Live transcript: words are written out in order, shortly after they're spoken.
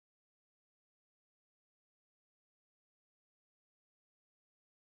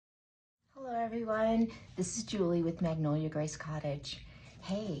Hello everyone, this is Julie with Magnolia Grace Cottage.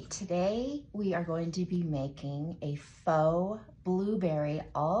 Hey, today we are going to be making a faux blueberry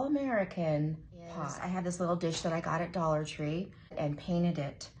all-American pie. I have this little dish that I got at Dollar Tree and painted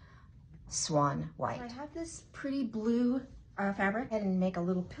it Swan white. So I have this pretty blue fabric and make a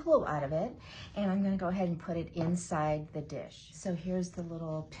little pillow out of it, and I'm going to go ahead and put it inside the dish. So here's the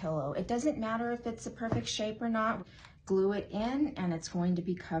little pillow. It doesn't matter if it's a perfect shape or not. Glue it in and it's going to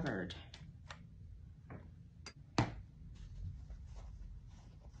be covered.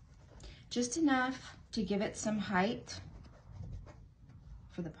 Just enough to give it some height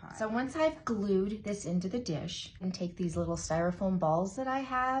for the pie. So once I've glued this into the dish, and take these little styrofoam balls that I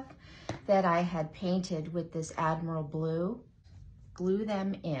have that I had painted with this Admiral blue, glue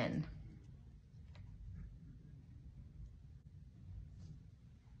them in.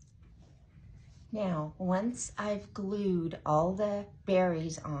 Now, once I've glued all the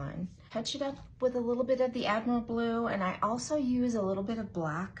berries on, touch it up with a little bit of the Admiral blue, and I also use a little bit of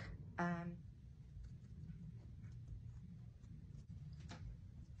black.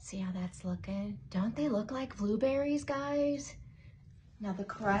 See how that's looking? Don't they look like blueberries, guys? Now the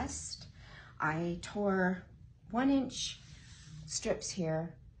crust, I tore 1-inch strips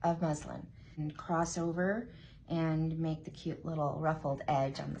here of muslin and cross over and make the cute little ruffled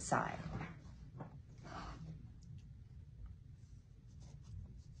edge on the side.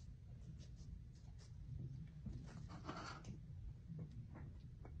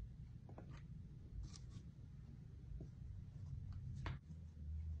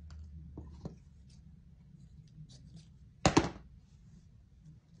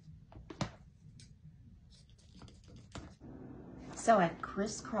 So I've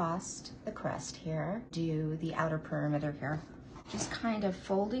crisscrossed the crust here, do the outer perimeter here, just kind of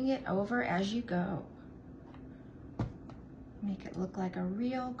folding it over as you go. Make it look like a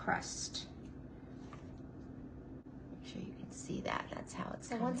real crust. Make sure you can see that, that's how it's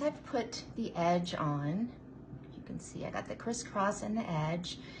coming. So once I've put the edge on, you can see I got the crisscross and the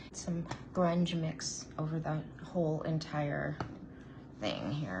edge, some grunge mix over the whole entire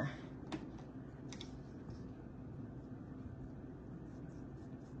thing here.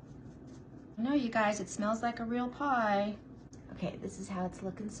 No, you guys, it smells like a real pie. Okay, this is how it's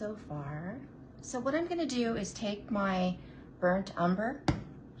looking so far. So what I'm gonna do is take my burnt umber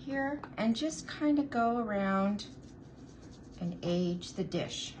here and just kind of go around and age the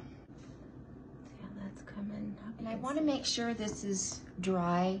dish. See how that's coming up? And I wanna make sure this is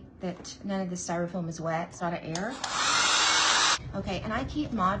dry, that none of the styrofoam is wet, it's out of air. Okay, and I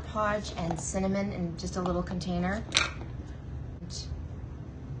keep Mod Podge and cinnamon in just a little container.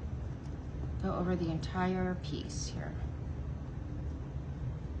 Go over the entire piece here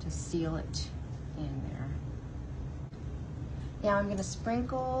to seal it in there. Now I'm going to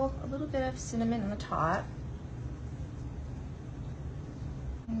sprinkle a little bit of cinnamon on the top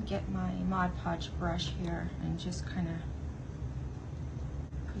and get my Mod Podge brush here and just kind of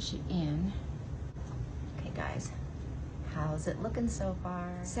push it in. Okay guys, how's it looking so far?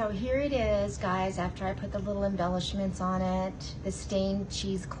 So here it is, guys, after I put the little embellishments on it, the stained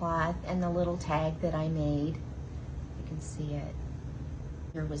cheesecloth and the little tag that I made. You can see it.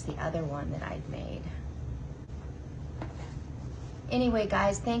 Here was the other one that I'd made. Anyway,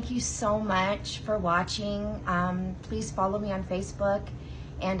 guys, thank you so much for watching. Please follow me on Facebook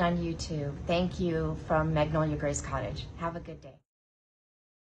and on YouTube. Thank you from Magnolia Grace Cottage. Have a good day.